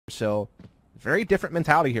So very different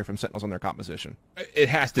mentality here from Sentinels on their composition. It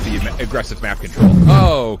has to be aggressive map control.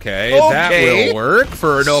 Okay, that will work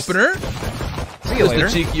for an opener. Just a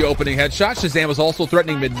cheeky opening headshot. ShahZaM was also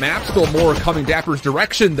threatening mid-map. Still more coming dapr's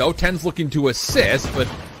direction, though. TenZ looking to assist, but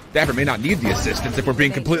dapr may not need the assistance if we're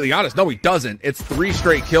being completely honest. No, he doesn't. It's 3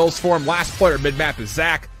 straight kills for him. Last player mid-map is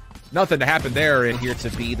Zach. Nothing to happen there. And here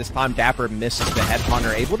to be. This time dapr misses the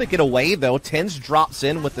headhunter. Able to get away, though. TenZ drops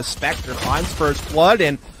in with the Spectre. Finds first blood,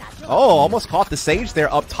 and almost caught the Sage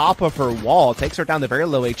there up top of her wall. Takes her down to very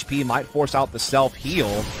low HP. Might force out the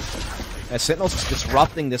self-heal. As Sentinels is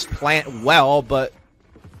disrupting this plant well, but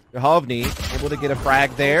jovahnii able to get a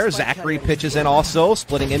frag there. ZachaREEE pitches in also,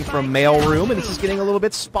 splitting in from mailroom, and this is getting a little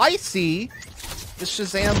bit spicy. Just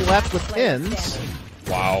ShahZaM left with TenZ.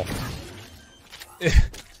 Wow.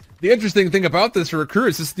 The interesting thing about this for AKREW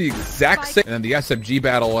is this is the exact same, and then the SMG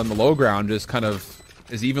battle on the low ground just kind of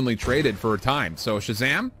is evenly traded for a time. So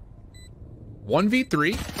ShahZaM,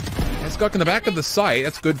 1v3, has stuck in the back of the site.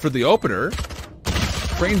 That's good for the opener.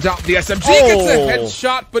 Trains out the SMG, gets a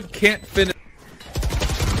headshot, but can't finish.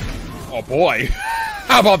 Oh boy.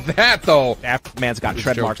 How about that, though? Man's got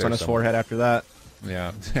tread marks on his forehead after that.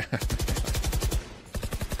 Yeah.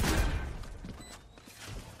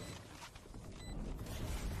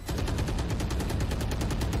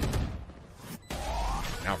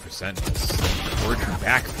 Now for Sentinels. Working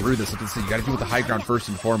back through this. You got to do with the high ground first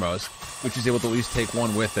and foremost, which is able to at least take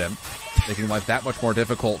one with him, making life that much more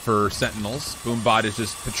difficult for Sentinels. Boombot is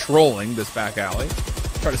just patrolling this back alley.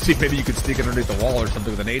 Try to see if maybe you could sneak it underneath the wall or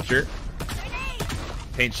something of the nature.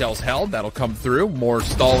 Paint shells held. That'll come through. More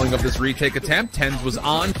stalling of this retake attempt. TenZ was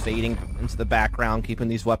on. Fading into the background, keeping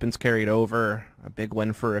these weapons carried over. A big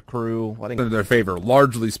win for AKREW. In their favor,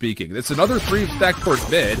 largely speaking. It's another 3 stack towards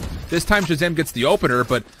mid. This time ShahZaM gets the opener,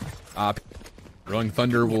 but Rolling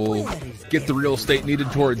Thunder will get the real estate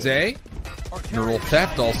needed towards A. Neural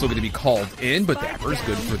theft also going to be called in, but dapr's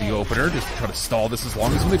good for the opener. Just try to stall this as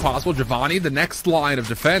long as humanly possible. jovahnii, the next line of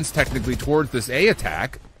defense, technically towards this A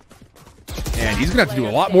attack. And he's going to have to do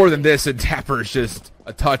a lot more than this, and dapr is just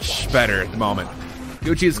a touch better at the moment.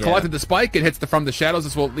 Gucci has collected the spike. It hits from the shadows.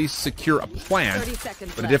 This will at least secure a plant,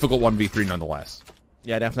 but a difficult 1v3 nonetheless.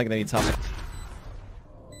 Yeah, definitely going to need tough.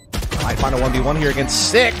 Might find a 1v1 here against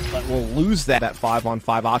Sick, but we'll lose that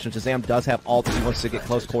 5-on-5 option. ShahZaM does have ult. He wants to get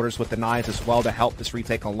close quarters with the knives as well to help this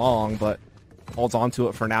retake along, but holds on to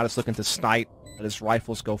it for now. Just looking to snipe. Let his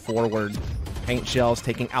rifles go forward. Paint shells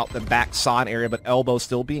taking out the back side area, but elbow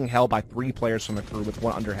still being held by 3 players from AKREW with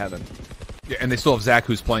 1 under heaven. Yeah, and they still have Zach,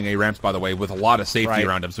 who's playing A ramps, by the way, with a lot of safety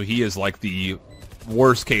around him. So he is like the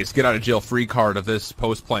worst case get out of jail free card of this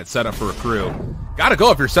post plant setup for AKREW. Gotta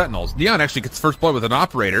go if you're Sentinels. Neon actually gets first blood with an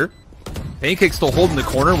operator. Paincakes still holding the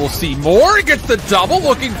corner. We'll see more. He gets the double,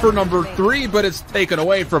 looking for number 3, but it's taken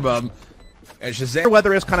away from him. And ShahZaM.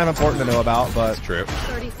 Weather is kind of important to know about, but that's true.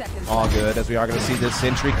 All good, as we are going to see this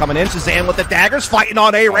sentry coming in. ShahZaM with the daggers fighting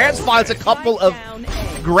on A. Rams finds a couple of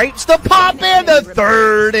grapes to pop in the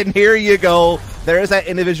third, and here you go. There's that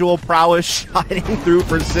individual prowess shining through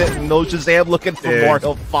for Sentinel. ShahZaM looking for more.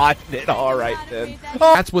 He'll find it. All right, then.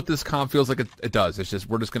 That's what this comp feels like it does. It's just,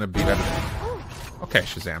 we're just going to be better. Okay,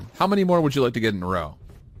 ShahZaM. How many more would you like to get in a row?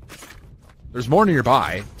 There's more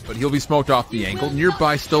nearby, but he'll be smoked off the angle.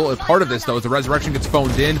 Nearby still a part of this, though, as the Resurrection gets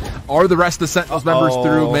phoned in. Are the rest of the Sentinels members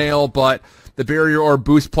through mail, but the barrier or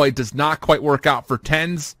boost play does not quite work out for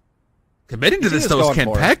TenZ. Committing to this, though, is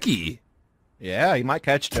Kanpeki. Yeah, he might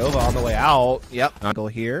catch Jova on the way out. Yep. Go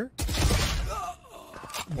here.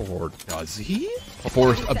 Or does he?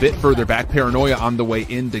 Forced a bit further back. Paranoia on the way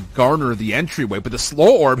in to garner the entryway, but the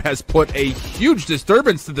slow orb has put a huge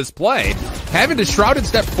disturbance to this play. Having to Shrouded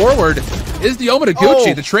step forward is the Omen of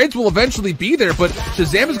Gucci. The trades will eventually be there, but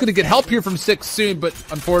ShahZaM is going to get help here from 6 soon, but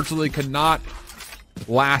unfortunately cannot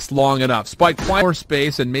last long enough. Spike flying more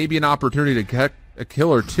space and maybe an opportunity to get a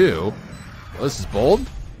kill or 2. Well, this is bold.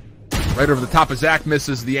 Right over the top of Zach,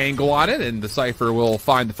 misses the angle on it, and the Cypher will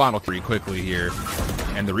find the final 3 quickly here.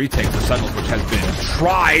 And the retake for Sentinels, which has been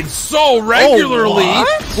tried so regularly,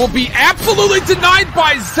 will be absolutely denied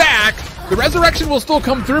by Zach. The Resurrection will still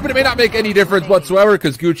come through, but it may not make any difference whatsoever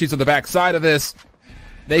because Gucci's on the back side of this,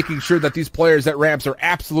 making sure that these players at ramps are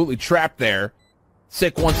absolutely trapped there.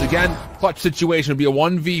 Sick once again. Clutch situation will be a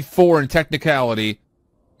 1v4 in technicality.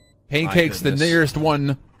 Paincakes the nearest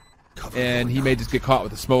one, and he may just get caught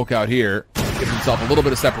with a smoke out here. Gives himself a little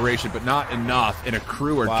bit of separation, but not enough, and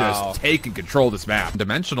AKREW are just taking control of this map.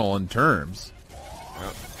 Dimensional in terms.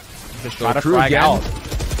 Just try to frag out.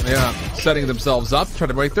 Yeah, setting themselves up, trying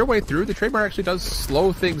to make their way through. The trademark actually does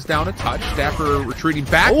slow things down a touch. dapr retreating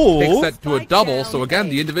back, takes that to a double. So again,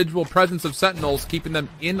 the individual presence of Sentinels keeping them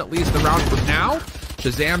in at least the round for now.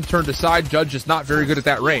 ShahZaM turned aside. Judge is not very good at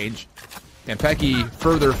that range. Kanpeki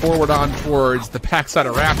further forward on towards the backside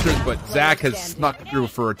of Raptors, but Zach has snuck through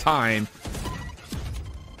for a time.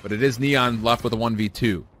 But it is Neon left with a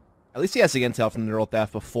 1v2. At least he has the intel from the neural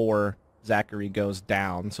theft before ZachaREEE goes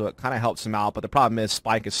down, so it kind of helps him out. But the problem is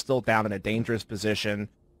Spike is still down in a dangerous position.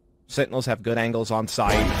 Sentinels have good angles on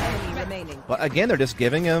site. But again, they're just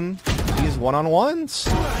giving him these one-on-ones.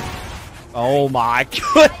 Oh my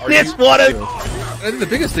goodness, what a... I think the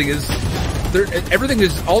biggest thing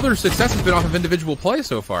is, all their success has been off of individual play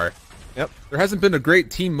so far. Yep. There hasn't been a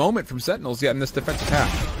great team moment from Sentinels yet in this defensive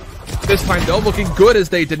half. This time, though, looking good as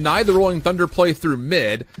they deny the Rolling Thunder play through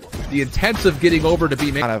mid. The intent of getting over to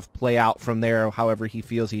be... kind of play out from there however he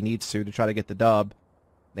feels he needs to try to get the dub.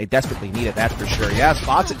 They desperately need it, that's for sure. Yeah,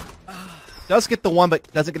 spots it. Does get the one,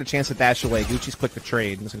 but doesn't get a chance to dash away. Gucci's quick to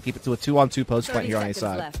trade. He's going to keep it to a 2-on-2 post plant here on A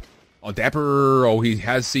side. Left. Oh, dapr, he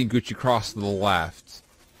has seen Gucci cross to the left.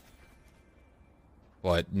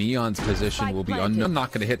 But Neon's position will be unknown.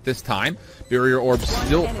 Not going to hit this time. Barrier orb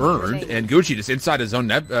still earned, and Gucci just inside his own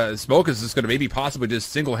smoke is just going to maybe possibly just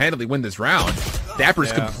single-handedly win this round.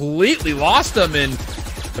 dapr's completely lost him and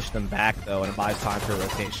pushed them back though, and it buys time for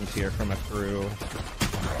rotations here from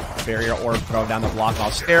AKREW. Barrier orb thrown down the block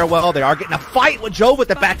off stairwell. They are getting a fight with Jove at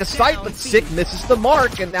the back of sight, but Sick misses the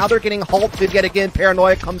mark, and now they're getting halted yet again.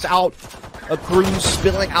 Paranoia comes out. AKREW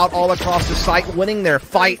spilling out all across the site, winning their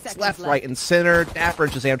fights left, right, and center. dapr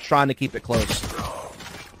and ShahZaM trying to keep it close.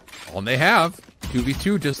 And they have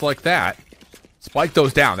 2v2 just like that. Spike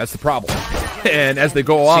those down. That's the problem. And as they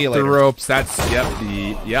go off the ropes, that's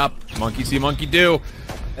monkey see, monkey do.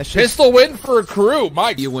 Pistol win for AKREW.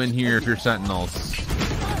 Mike, you win here if you're Sentinels.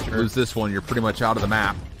 Lose this one, you're pretty much out of the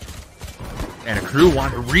map. And AKREW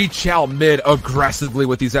want to reach out mid aggressively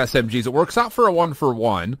with these SMGs. It works out for a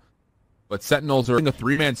 1-for-1. But Sentinels are in a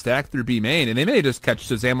 3-man stack through B main, and they may just catch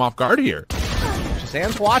ShahZaM off guard here.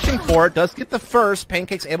 ShahZaM's watching for it, does get the first.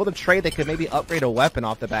 Paincakes able to trade. They could maybe upgrade a weapon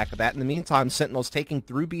off the back of that. In the meantime, Sentinels taking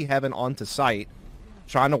through B heaven onto site,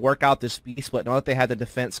 trying to work out this B split. Know that they had the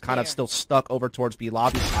defense kind of still stuck over towards B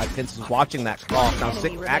lobby side. TenZ is watching that cross. Now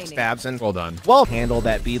Sick backstabs and well done. Well handled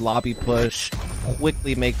that B lobby push.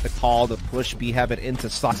 Quickly make the call to push B heaven into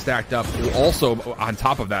site. Stacked up. Also, on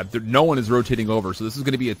top of that, no one is rotating over, so this is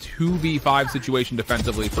going to be a 2v5 situation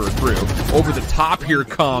defensively for AKREW. Over the top here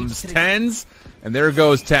comes TenZ, and there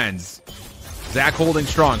goes TenZ. Zach holding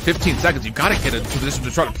strong. 15 seconds. You've got to get into position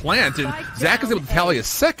to try to plant, and Zach is able to tally a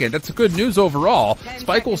second. That's good news overall.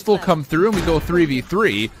 Spike will still come through, and we go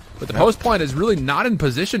 3v3. But the post plant is really not in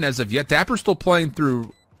position as of yet. dapr's still playing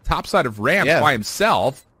through top side of ramps by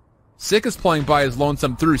himself. Sick is playing by his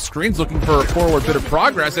lonesome through screens, looking for a forward bit of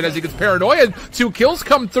progress. And as he gets paranoid, 2 kills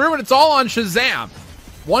come through, and it's all on ShahZaM.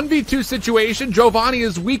 1v2 situation. jovahnii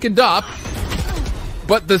is weakened up,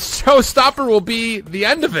 but the showstopper will be the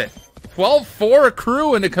end of it. 12-4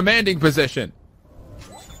 AKREW in a commanding position.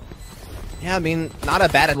 Yeah, I mean, not a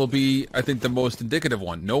bad... It will be, I think, the most indicative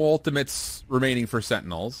one. No ultimates remaining for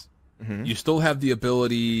Sentinels. You still have the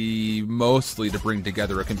ability mostly to bring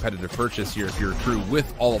together a competitive purchase here if you're AKREW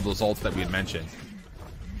with all of those ults that we had mentioned.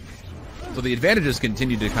 So the advantages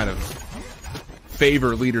continue to kind of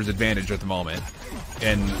favor leader's advantage at the moment.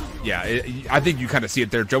 And yeah, I think you kind of see it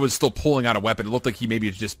there. Joe is still pulling out a weapon. It looked like he maybe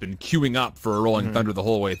has just been queuing up for a Rolling Thunder the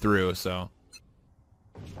whole way through, so...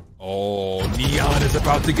 Oh, Neon is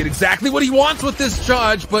about to get exactly what he wants with this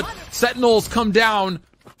judge, but Sentinels come down,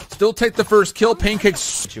 still take the first kill. Paincakes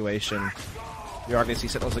situation. You are going to see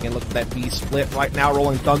Sentinels again look for that B split right now.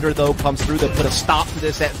 Rolling Thunder, though, comes through to put a stop to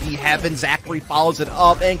this at B heaven. ZachaREEE follows it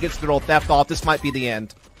up and gets the roll theft off. This might be the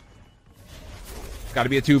end. Got to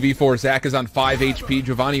be a 2v4. Zach is on 5 HP.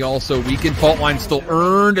 jovahnii also weakened. Fault line still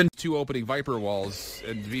earned, and 2 opening Viper walls.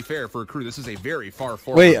 And to be fair, for AKREW, this is a very far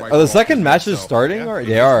forward. Wait, Viper are the second matches so, starting? Or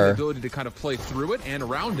they are. The ability to kind of play through it and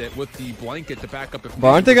around it with the blanket to back up. But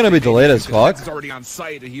aren't they going to be delayed as fuck? He's already on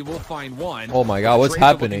site, and he will find one. Oh my god, what's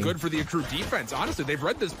happening? Good for the AKREW defense. Honestly, they've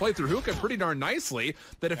read this play through hookah pretty darn nicely.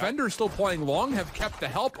 The defenders still playing long have kept the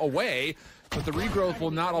help away. But the regrowth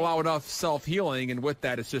will not allow enough self-healing, and with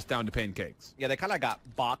that, it's just down to Paincakes. Yeah, they kind of got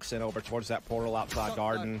boxing over towards that portal outside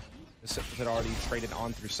garden. The Sentinels had already traded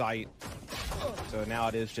on through sight. So now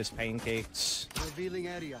it is just Paincakes.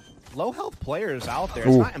 Low health players out there.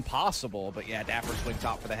 It's not impossible, but yeah, dapr swings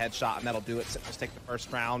out for the headshot, and that'll do it. Just take the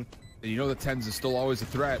first round. And you know that TenZ is still always a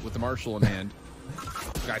threat with the Marshall in hand.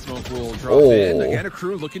 Guy Smoke will drop in. Again,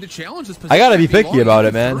 AKREW looking to challenge this position. I gotta be picky about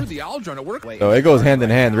it, man. The Aldron to work. So it goes hand in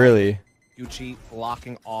hand, really. Gucci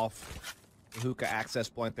blocking off the hookah access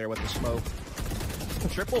point there with the smoke.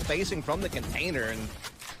 Triple facing from the container, and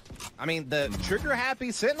I mean the trigger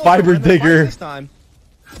happy Sentinels Fiber digger this time.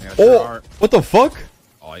 Yeah, Oh, what the fuck?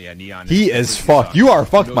 Oh yeah, Neon. He is fucked. You are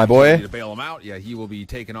fucked, my boy. To bail him out. Yeah, he will be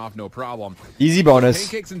taken off, no problem. Easy bonus.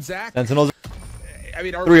 Pancakes and Zach. Sentinels. I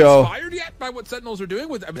mean, are we 3-0. inspired yet by what Sentinels are doing?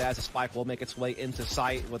 With As a spike will make its way into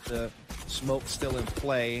sight with the smoke still in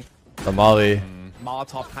play. The Molly.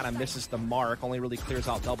 Molotov kind of misses the mark, only really clears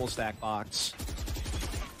out double stack box.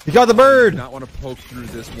 He got the bird. Not want to poke through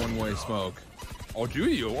this one-way smoke. Oh, do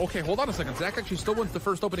you? Okay, hold on a second. Zach actually still wins the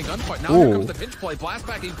first opening gunfight. Now here comes the pinch play. Blast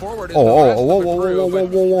backing forward.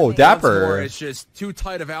 Whoa, dapr. It's just too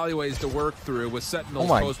tight of alleyways to work through with Sentinels.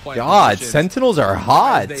 Oh my post-play god, positions. Sentinels are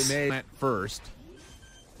hot. They may at first.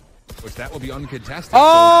 Which that will be uncontested.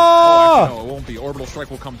 Oh! So, no, it won't be. Orbital Strike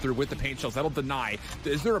will come through with the paint shells. That'll deny.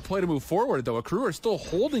 Is there a play to move forward, though? AKREW are still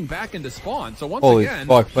holding back into spawn. So once Holy again,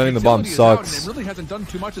 fuck, planting the bomb utility is out, sucks. and it really hasn't done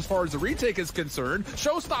too much as far as the retake is concerned.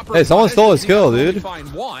 Showstopper. Hey, someone stole his kill, dude.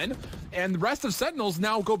 Find one, and the rest of Sentinels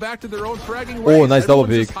now go back to their own fragging ways. Oh, nice double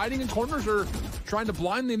Everyone's peek. just hiding in corners or trying to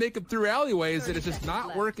blindly make it through alleyways, and it's just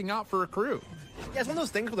not working out for AKREW. Yeah, it's one of those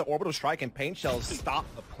things where the orbital strike and paint shells stop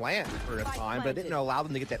the plant for a time, but it didn't allow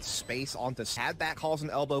them to get that space onto. Had that calls an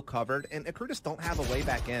elbow covered, and AKREW just don't have a way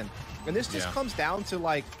back in. And this just comes down to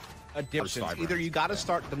like a difference. Either you got to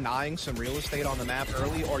start denying some real estate on the map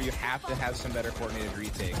early, or you have to have some better coordinated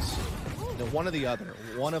retakes. One or the other.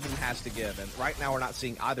 One of them has to give, and right now we're not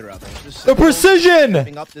seeing either of them. Just The precision!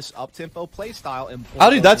 Keeping up this up-tempo play style. And I'll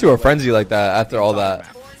do that to a frenzy like that after all that.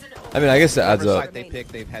 I mean, I guess it adds up. They pick,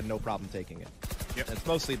 they've had no problem taking it. Yep. It's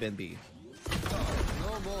mostly been B.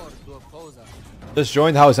 Just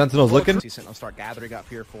joined. How is Sentinels looking? See Sentinels start gathering up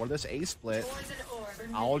here for this A split.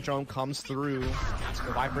 Aldron comes through.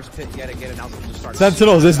 The Viper's pit yet again, and now just starts.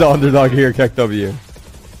 Sentinels is the underdog here, KEKW.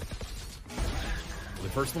 The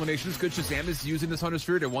first elimination is good. ShahZaM is using this Hunter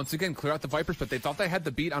Sphere to once again clear out the Vipers, but they thought they had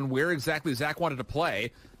the beat on where exactly Zach wanted to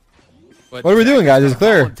play. But What are we doing, guys? It's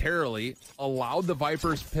clear. Voluntarily allowed the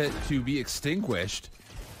Viper's pit to be extinguished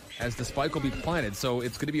as the spike will be planted. So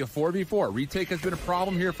it's going to be a 4v4. Retake has been a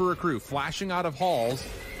problem here for AKREW. Flashing out of halls.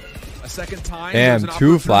 A second time. Damn,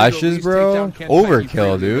 2 flashes, bro.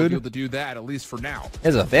 Overkill, dude. Be able to do that at least for now.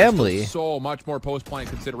 As a family. So much more post-plant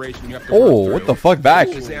consideration you have to Oh, work what through. the fuck back?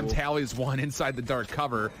 ShahZaM tallies one inside the dark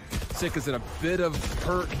cover. Sick is in a bit of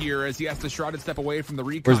hurt here as he has to shrouded step away from the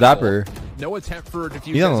recon. Where's dapr? No attempt for a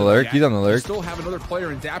defuse. He's on the lurk. Yet. He's on the lurk. You still have another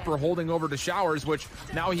player in dapr holding over to Showers, which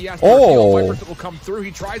now he has to Oh. reveal. Vipers that will come through. He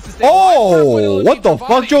tries to stay Oh, what the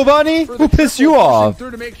fuck, Giovanni? Who pissed you off?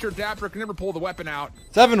 Through to make sure dapr can never pull the weapon out.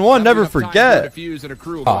 7-1, never forget. Defuse and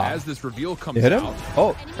AKREW as this reveal comes You hit him? out.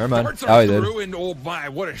 Oh, never mind. Darts Oh, are he did. through, and oh my,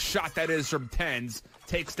 what a shot that is from TenZ.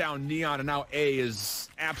 Takes down Neon, and now A is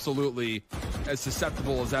absolutely as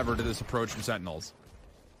susceptible as ever to this approach from Sentinels.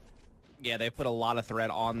 Yeah, they put a lot of threat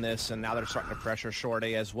on this, and now they're starting to pressure Short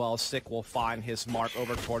A as well. Sick will find his mark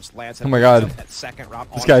over towards Lance. Oh my god. That second round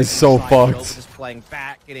This guy's so fucked. Just playing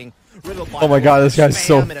back, getting riddled by Oh my god, this guy's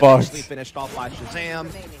so spam, and eventually fucked. finished off by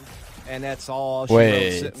ShahZaM. And that's all.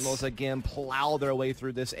 Wait. Sentinels again plow their way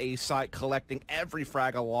through this A site, collecting every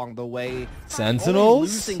frag along the way.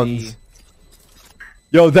 Sentinels? Only losing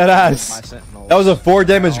Yo, that by ass. Sentinels. That was a 4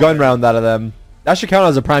 damage gun round out of them. That should count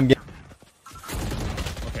as a prime game.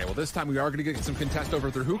 Okay, well this time we are going to get some contest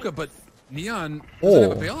over through hookah, but Neon doesn't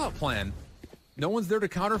have a bailout plan. No one's there to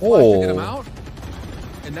counter flash to get him out.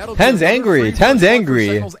 And that'll TenZ be another angry. free TenZ for angry.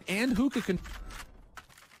 Sentinels and hookah can.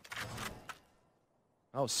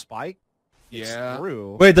 Oh, Spike? It's Yeah.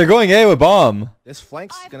 through. Wait, they're going A with bomb. This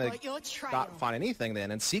flank's gonna not find anything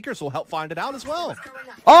then, and Seekers will help find it out as well.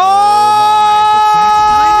 Oh!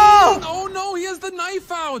 Oh no, he has the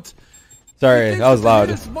knife out. Sorry, that was loud.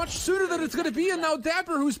 It's much sooner than it's going to be, and now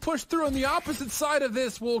dapr, who's pushed through on the opposite side of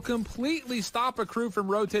this, will completely stop AKREW from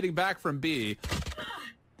rotating back from B.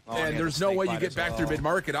 And there's no way you get back through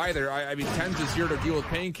mid-market either. I mean, TenZ is here to deal with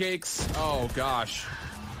Paincakes. Oh, gosh.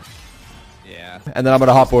 Yeah. And then I'm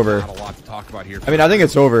gonna hop over. Not a lot to talk about here. I mean, I think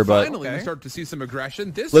it's over, but Finally, we start to see some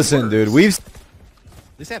aggression. This listen, works. dude, we've.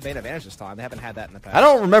 At least they have main advantage this time. They haven't had that in the past. I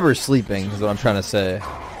don't remember sleeping, is what I'm trying to say.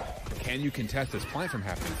 Can you contest this plant from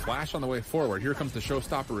happening? Flash on the way forward. Here comes the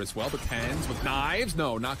showstopper as well, but TenZ with knives.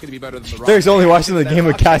 No, not going to be better than the rock. Derek's only watching the game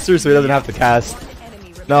with casters, so he doesn't have to cast.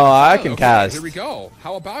 No, I can cast. Here we go.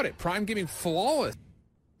 How about it? Prime Gaming flawless.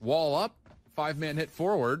 Wall up. 5-man hit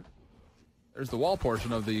forward. There's the wall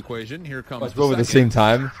portion of the equation. Here comes Let's move at the same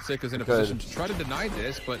time. Sick is in a position to try to deny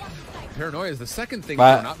this, but Paranoia is the second thing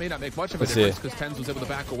that may not make much of a difference because TenZ was able to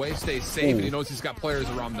back away, stay safe, and he knows he's got players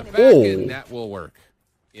around the back, and that will work.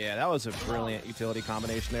 Yeah, that was a brilliant utility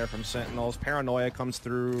combination there from Sentinels. Paranoia comes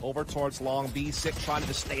through over towards long. B6 trying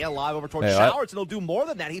to stay alive over towards Showers, and he'll do more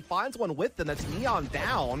than that. He finds one with them. That's Neon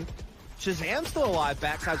down. ShahZaM still alive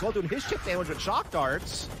backside as well, doing his chip damage with shock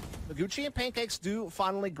darts. Gucci and Paincakes do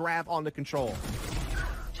finally grab onto control.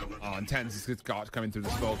 And TenZ gets caught coming through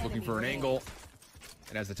the smoke, looking for an angle.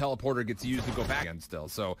 And as the teleporter gets used to go back again still.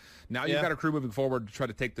 So now you've got a crew moving forward to try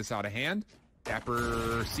to take this out of hand.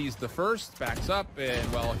 dapr sees the first, backs up,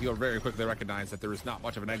 and, well, he'll very quickly recognize that there is not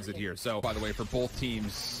much of an exit here. So, by the way, for both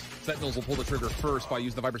teams, Sentinels will pull the trigger first by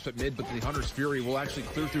using the Viper Spit mid, but the Hunter's Fury will actually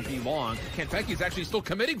clear through B long. Kanpeki is actually still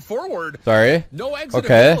committing forward. Sorry. No exit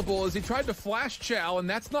available as he tried to flash Chow, and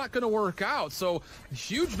that's not going to work out. So,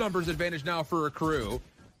 huge numbers advantage now for AKREW.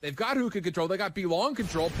 They've got Hookah control. They got B long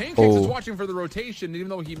control. Paincakes is watching for the rotation, and even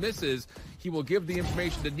though he misses, he will give the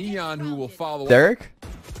information to Neon, who will follow Derek?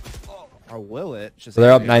 Or will it? So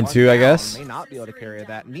they're up 9-2, I guess. May not be able to carry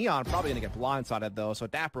that. Neon probably going to get blindsided, though, so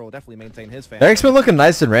dapr will definitely maintain his fan. Derek's been looking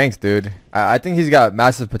nice in ranks, dude. I think he's got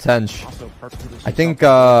massive potential. I think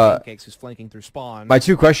who's flanking through spawn. My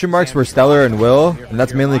two question marks were Stellar and Will, and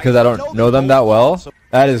that's mainly because I don't know them that well.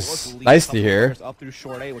 That is nice to hear. Up through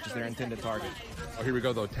short A, which is their intended target. Oh, here we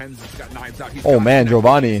go, though. TenZ has got knives out. Oh, man,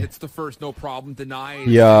 jovahnii. Hits the first, no problem. Denies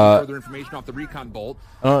further information off the recon bolt.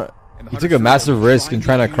 He took a massive risk in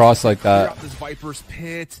trying to cross like that.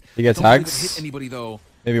 He gets hacks.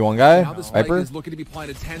 Maybe one guy? Viper? Is looking to be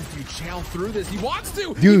planted. TenZ, you chow through this. He wants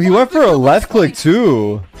to. Dude, he went for a left click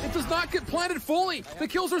too. It does not get planted fully. The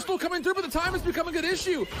kills are still coming through, but the time is becoming an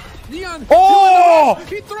issue. Neon. Oh!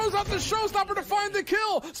 He throws out the showstopper to find the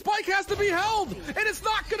kill. Spike has to be held, and it's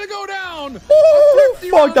not going to go down.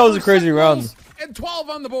 Fuck, that was a crazy round. And 12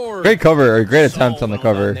 on the board. Great cover, or great attempt on the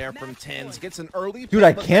cover. Dude,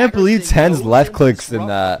 I can't believe TenZ left clicks in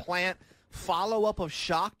that. Follow-up of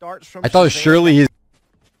shock darts from I thought surely he's...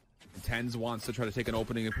 TenZ wants to try to take an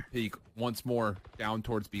opening and peek once more down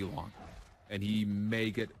towards B long. And he may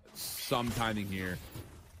get some timing here.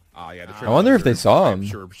 Yeah, I wonder if they saw him.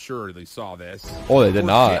 Sure they saw this. Oh, they did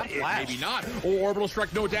not. Maybe not. Oh, orbital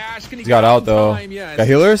strike, no dash. Can he got out though. Yes. Got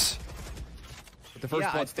healers? But the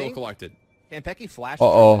first blood still collected. Kanpeki flashed.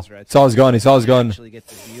 Saw his gun. He saw his gun.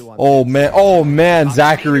 Oh man. Oh man.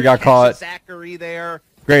 ZachaREEE got caught. ZachaREEE there.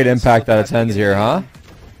 Great impact out of TenZ here, huh?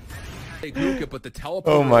 But the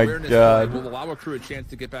teleport awareness will allow AKREW a chance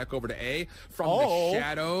to get back over to A from the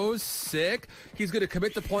shadows. Sick. He's going to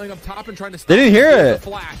commit to playing up top and trying to stop. They didn't hear it. The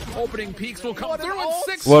flash. Opening peaks will come through in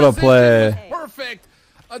 6. What a play. Perfect.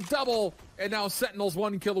 A double. And now Sentinels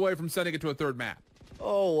 1 kill away from sending it to a third map.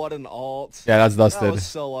 Oh, what an ult. Yeah, that's dusted. That was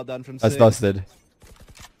so well done from That's dusted.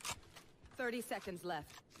 30 seconds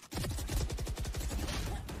left.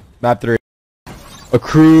 Map 3.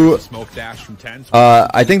 AKREW. Smoke dash from TenZ.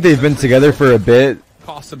 I think they've been together for a bit.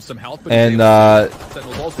 Cost them some health, and now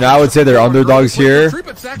I would say they're underdogs here,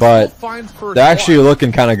 but they're actually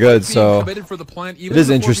looking kind of good, so it is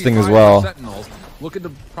interesting as well. Looking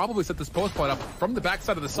to probably set this post point up from the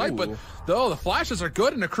backside of the site, but though the flashes are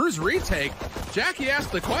good and AKREW's retake, Jackie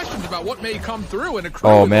asked the questions about what may come through, and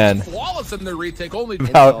AKREW was flawless in their retake. Only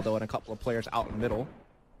though, and a couple of players out in the middle.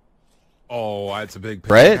 Oh, that's a big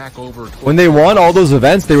right? When they won all those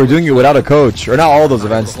events, they were doing it without a coach, or not all those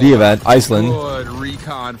events. The event, Iceland. Good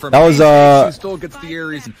recon from that was still gets the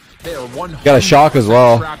Aries. They are got a shock as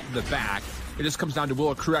well. The back. It just comes down to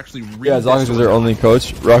will AKREW actually read as long as it was their only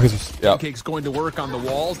coach. Paincakes going to work on the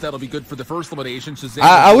walls. That'll be good for the first elimination.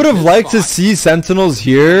 I would have liked to see Sentinels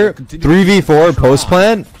here 3v4 post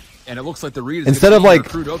plant. And it looks like the read is instead of like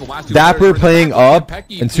dapr playing up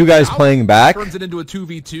and 2 guys playing back. Turns it into a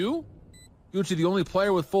 2v2. Gucci, the only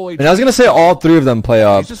player with full HP. And I was gonna say all 3 of them play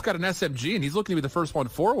up. He's just got an SMG and he's looking to be the first one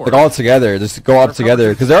forward. Like all together, just go up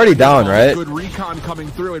together because they're already down, right? Good recon coming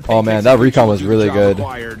through. And oh man, that recon was really good.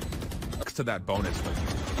 To that bonus.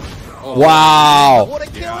 Wow. What a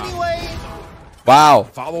kill anyway. Wow.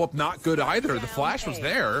 Follow up not good either. The flash was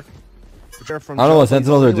there. I don't know what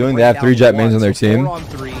Sentinels are doing. They have 3 jet mains on their team.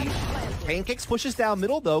 Paincakes pushes down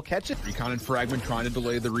middle though, catch it. Recon and Fragment trying to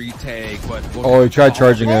delay the retake, but he tried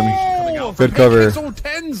charging him. Good cover.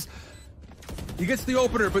 TenZ. He gets the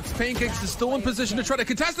opener, but Paincakes is still in position to try to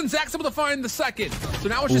contest, and Zach's able to find the second. So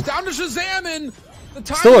now it's just down to ShahZaM, and the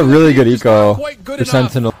time still a really good eco for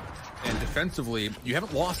Sentinel. And defensively, you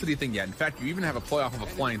haven't lost anything yet. In fact, you even have a playoff of a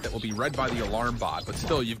flank that will be read by the alarm bot, but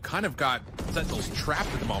still, you've kind of got Sentinels trapped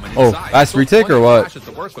at the moment. Oh, that's retake or what?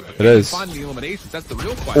 It is. That's the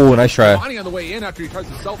real question. Oh, nice try. On the way in after he tries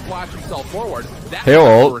to self-flash himself forward. That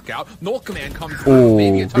ult. work out. Null command comes oh,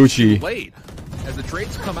 maybe a touch Gucci. too late. As the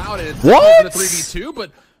trades come out and it's what? a 3v2,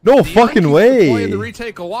 but no fucking way. The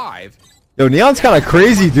retake alive. Yo, Neon's kind of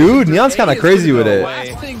crazy, dude. Neon's kind of crazy with it.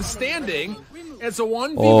 Last thing standing. It's a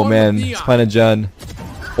 1v1. Oh man, it's playing a gen.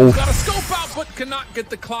 Oh. Got a scope out, but cannot get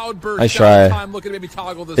the cloud burst. Nice try. Looking to maybe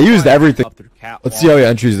toggle this. They used everything. Let's see how he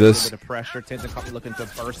entries this. A bit of pressure. TenZ looking to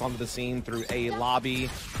burst onto the scene through a lobby.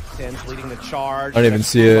 TenZ leading the charge. I don't even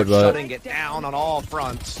see it, but shutting it down on all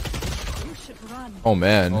fronts. Oh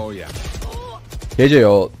man. Oh yeah. KJ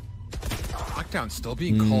ult. Lockdown still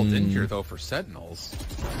being called in here though for Sentinels.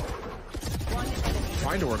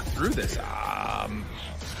 Trying to work through this. I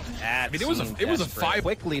mean, it was a 5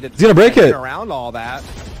 quickly to he's gonna break it around all that.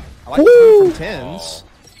 I like the move from TenZ.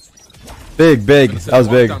 Big. That was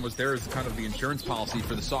big. Was there as kind of the insurance policy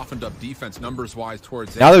for the softened up defense numbers wise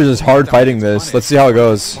towards. Now they're just hard fighting this. Let's see how it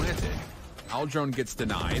goes. Aldrone gets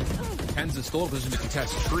denied. TenZ is still in a position to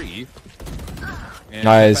contest tree. And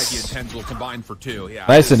nice. and TenZ will combine for 2. Yeah,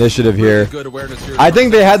 nice initiative here. Good awareness here. I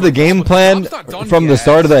think they had the game plan from the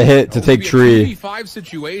start of the hit to take tree. 5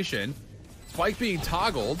 situation. Spike being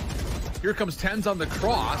toggled. Here comes TenZ on the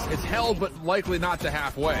cross. It's held, but likely not to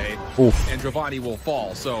halfway. Oof. And jovahnii will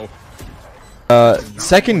fall. So,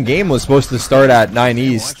 second game was supposed to start at 9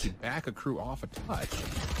 East. Back AKREW off a touch.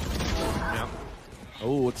 Yep.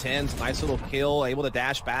 Oh, TenZ, nice little kill, able to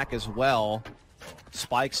dash back as well.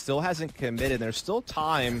 Spike still hasn't committed. There's still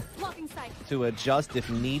time to adjust if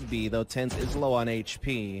need be, though TenZ is low on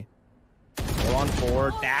HP. Go on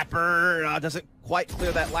forward. dapr doesn't quite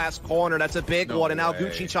clear that last corner. That's a big one, and now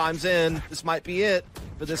Gucci chimes in. This might be it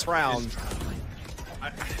for this round.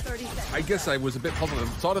 I guess I was a bit puzzled. I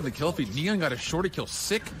thought of the kill feed. Neon got a shorty kill.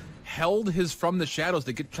 Sick held his from the shadows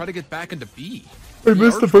to try to get back into B. I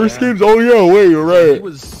missed the first games. Oh yeah, wait, you're right.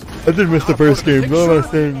 I did miss the first game. No, I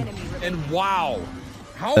think. And wow.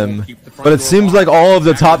 But it seems like all of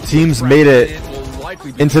the top teams made it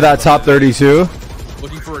into that top 32.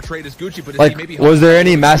 Looking for a trade as Gucci, but like, was there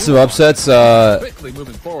any massive upsets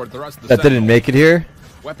that didn't make it here?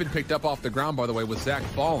 Weapon picked up off the ground, by the way, with Zach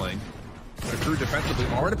falling. But AKREW defensively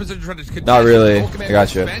are in a position to try to contest. Not really. I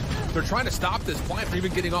got you. They're trying to stop this plant from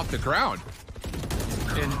even getting off the ground.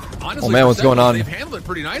 And honestly, oh man, what's going on? They've handled it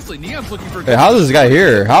pretty nicely. Neon's looking for. Hey, how's this guy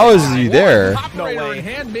here? How is he there? Operator in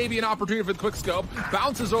hand, maybe an opportunity for the quick scope.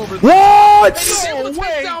 Bounces over. What? No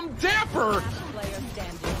way! Down dapr.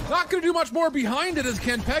 Not going to do much more behind it as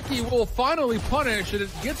Kanpeki will finally punish, and it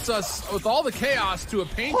gets us with all the chaos to a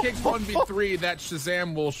Paincakes 1v3 that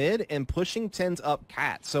ShahZaM will. And pushing TenZ up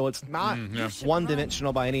cat, so it's not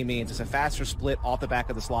one-dimensional by any means. It's a faster split off the back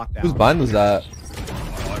of this lockdown. Whose bind was that?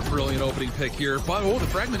 Oh, a brilliant opening pick here, but the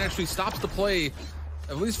fragment actually stops the play.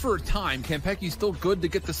 At least for a time. Kanpeki's still good to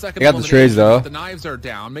get the second. They got the trades though. The knives are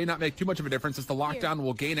down. May not make too much of a difference as the lockdown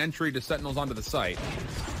will gain entry to Sentinels onto the site.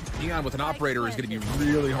 Neon with an operator is going to be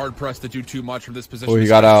really hard pressed to do too much from this position. Oh, he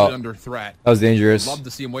got out. Under threat. That was dangerous. Love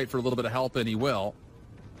to see him wait for a little bit of help, and he will.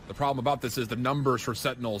 The problem about this is the numbers for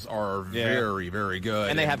Sentinels are very, very good.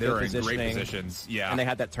 And they have they're good in great positioning. positions. Yeah. And they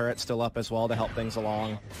had that turret still up as well to help things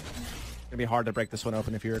along. It's going to be hard to break this one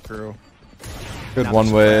open if you're AKREW. Good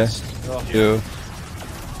one way. Two.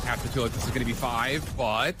 I have to feel like this is going to be 5,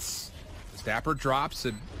 but dapr drops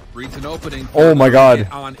and reads an opening. Oh my god.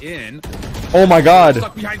 On in. Oh my god.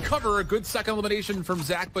 Stuck behind cover. A good second elimination from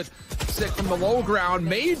Zach, but sick from the low ground.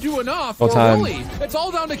 May do enough. No time. Really, it's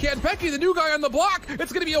all down to Kanpeki, the new guy on the block.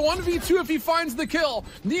 It's going to be a 1v2 if he finds the kill.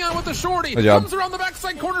 Neon with the shorty. Comes around the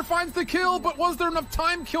backside corner, finds the kill, but was there enough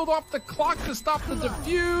time killed off the clock to stop the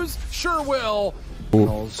defuse? Sure will.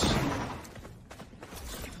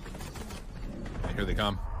 Here they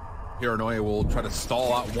come. Paranoia will try to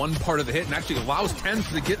stall out one part of the hit and actually allows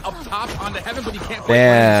TenZ to get up top onto heaven, but he can't quite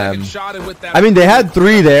find the second shot. And with that, I mean, they had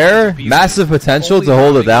 3 there, massive potential to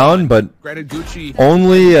hold it down, but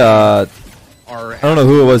only I don't know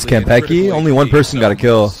who it was, Kanpeki. Only one person got a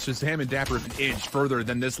kill. ShahZaM and dapr is an inch further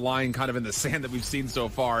than this line kind of in the sand that we've seen so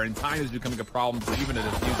far, and time is becoming a problem for even a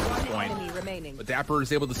defuse at this point. But dapr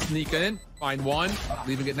is able to sneak in, find one,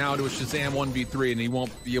 leaving it now to a ShahZaM 1v3, and he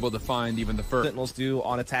won't be able to find even the first. Sentinels do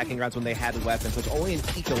on attacking rounds when they had weapons, which only in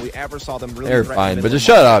Eco we ever saw them really. They're fine, but just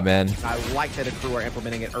shut up, man. I like that AKREW are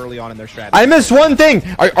implementing it early on in their strategy. I missed one thing.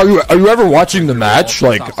 Are you ever watching the match?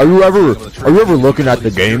 Like, are you ever looking at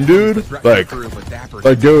the game, dude? Like,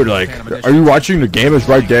 dude, like, are you watching the game? It's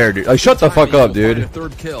right there, dude. Like, shut the fuck up, dude.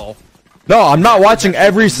 Third kill. No, I'm not watching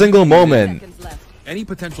every single moment. Any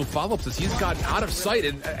potential follow-ups as he's gotten out of sight,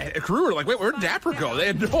 and AKREW were like, wait, where'd dapr go? They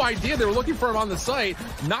had no idea. They were looking for him on the site.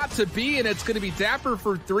 Not to be, and it's going to be dapr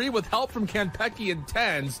for 3 with help from Kanpeki and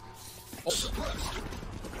TenZ.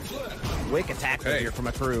 Quick attack here from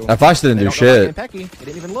AKREW. That flash didn't do shit. Kanpeki, they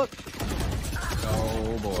didn't even look.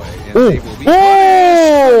 Oh boy. And ooh. they will be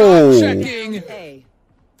checking.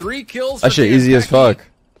 3 kills. That shit easy as fuck.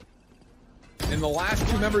 And the last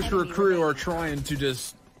 2 members for AKREW are trying to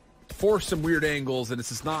just force some weird angles, and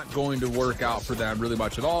this is not going to work out for them really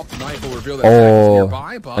much at all. Knife will reveal that Zach is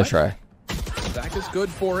nearby, but let's try. Zach is good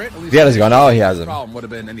for it. At least he had his gun out, he has him. Problem would have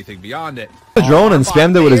been anything beyond it. The drone and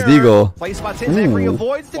spammed it with his deagle. Play spot TenZ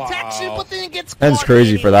avoids detection, but then it gets TenZ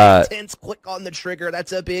crazy for that. TenZ click on the trigger.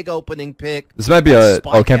 That's a big opening pick. This might be a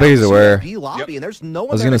Kanpeki's aware. And there's no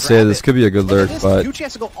one I was gonna say this could be a good lurk, but Gucci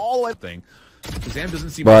has to go all the way.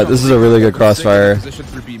 But this is a really good crossfire.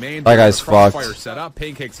 That guy's fucked. Set up.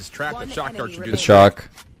 Paincakes is trapped. The shock dart should do the shock.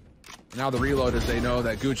 Now the reload is they know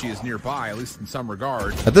that Gucci is nearby, at least in some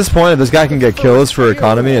regard. At this point, if this guy can get kills for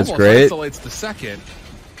economy, it's great. Isolates the second.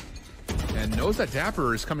 And knows that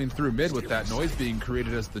dapr is coming through mid with that noise being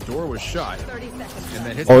created as the door was shut. And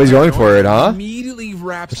then oh, he's going for it, huh? Immediately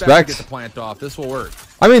wraps back to get the plant off. This will work.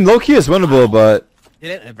 I mean, low-key is winnable, but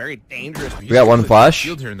very dangerous. We got one flash.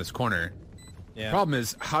 Shield here in this corner. Yeah. Problem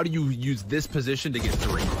is, how do you use this position to get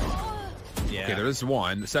 3? Yeah. Okay, there is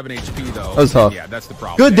 1. 7 HP though. That was tough. Yeah, that's the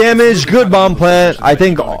problem. Good damage, good bomb plant. I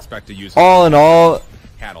think all in all,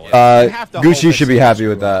 Gucci should be happy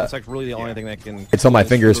with that. It's like really the only thing that can. It's till my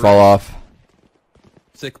fingers fall off.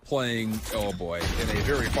 Sick playing. Oh boy, in a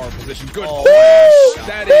very far position. Good. Flash.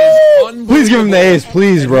 That is unbelievable. Please give him the ace,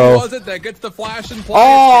 please, bro. Was it that gets the flash and play?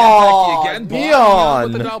 Oh, again. Neon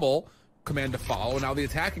with the double. Command to follow. Now the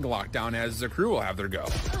attacking lockdown as AKREW will have their go.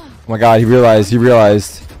 Oh my god, he realized. He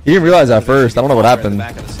didn't realize that first. I don't know what happened.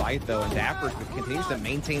 Back of the site though, and dapr continues to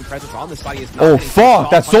maintain presence on the site. Oh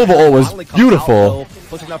fuck, that Sova ult was beautiful.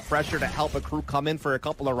 Puts enough pressure to help AKREW come in for a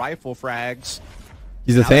couple of rifle frags.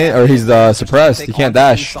 He's the thing, or he's suppressed. He can't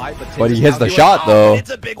dash, but he hits the shot though.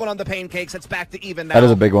 It's a big one on the Paincakes. It's back to even now. That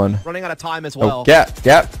is a big one. Running out of time as well. Oh, gap.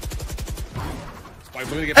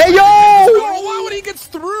 Hey yo! Wow, when he gets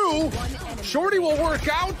through, Shorty will work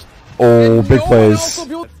out. Oh, big plays.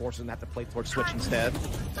 Forcing that to play towards switch instead.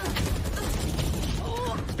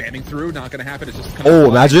 Spamming through, not going to happen. It's just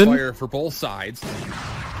imagine for both sides.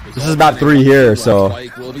 This is about 3 here, so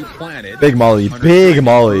big molly, big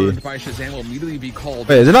molly. Wait,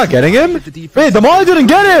 is it not getting him? Wait, the molly didn't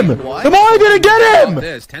get him. The molly didn't get him.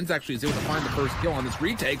 TenZ actually is able to find the first kill on this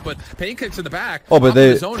retake, but Paincakes in the back. Oh, but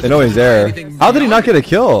they know he's there. How did he not get a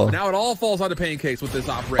kill? Now it all falls onto Paincakes with this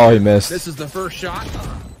operator. Oh, he missed. This is the first shot.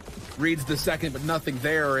 Reads the second, but nothing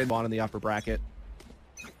there. And on in the upper bracket.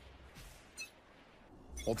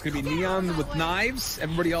 Well, it's going to be Neon with knives,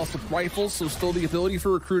 everybody else with rifles, so still the ability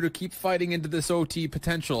for AKREW to keep fighting into this OT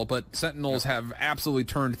potential, but Sentinels have absolutely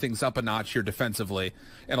turned things up a notch here defensively,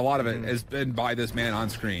 and a lot of it has been by this man on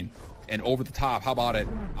screen. And over the top, how about it?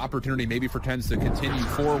 Opportunity maybe for TenZ to continue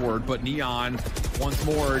forward, but Neon, once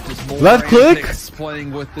more, just more left click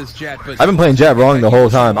playing with this jet. But I've been playing jet wrong the whole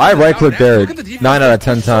time. I right clicked there 9 out of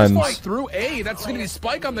 10 times. Through A, that's going to be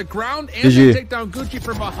Spike on the ground, and they take down Gucci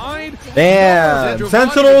from behind. Damn,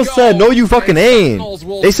 Sentinels said no you fucking ain't.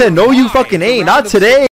 They said no you fucking ain't, not today.